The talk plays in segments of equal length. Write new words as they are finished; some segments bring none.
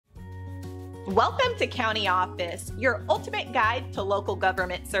Welcome to County Office, your ultimate guide to local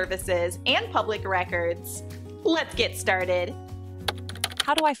government services and public records. Let's get started.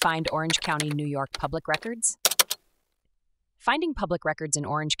 How do I find Orange County, New York public records? Finding public records in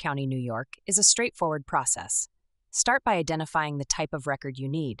Orange County, New York is a straightforward process. Start by identifying the type of record you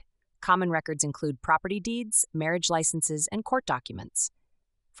need. Common records include property deeds, marriage licenses, and court documents.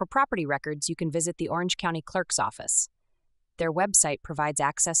 For property records, you can visit the Orange County Clerk's office. Their website provides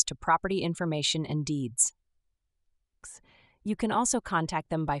access to property information and deeds. You can also contact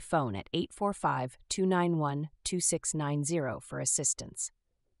them by phone at 845-291-2690 for assistance.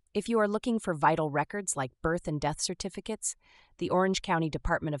 If you are looking for vital records like birth and death certificates, the Orange County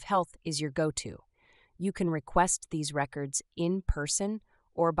Department of Health is your go-to. You can request these records in person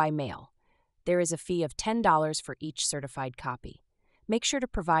or by mail. There is a fee of $10 for each certified copy. Make sure to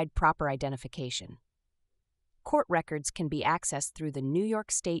provide proper identification. Court records can be accessed through the New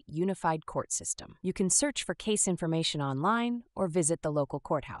York State Unified Court System. You can search for case information online or visit the local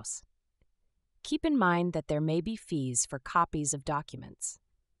courthouse. Keep in mind that there may be fees for copies of documents.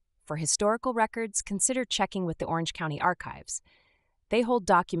 For historical records, consider checking with the Orange County Archives. They hold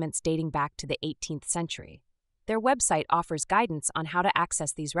documents dating back to the 18th century. Their website offers guidance on how to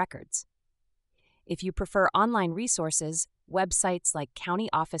access these records. If you prefer online resources, websites like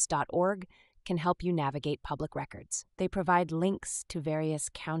countyoffice.org can help you navigate public records. They provide links to various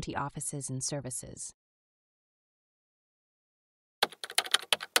county offices and services.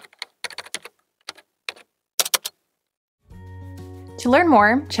 To learn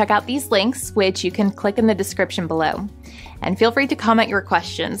more, check out these links, which you can click in the description below. And feel free to comment your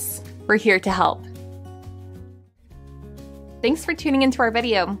questions. We're here to help. Thanks for tuning into our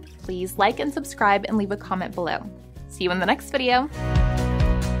video. Please like and subscribe and leave a comment below. See you in the next video.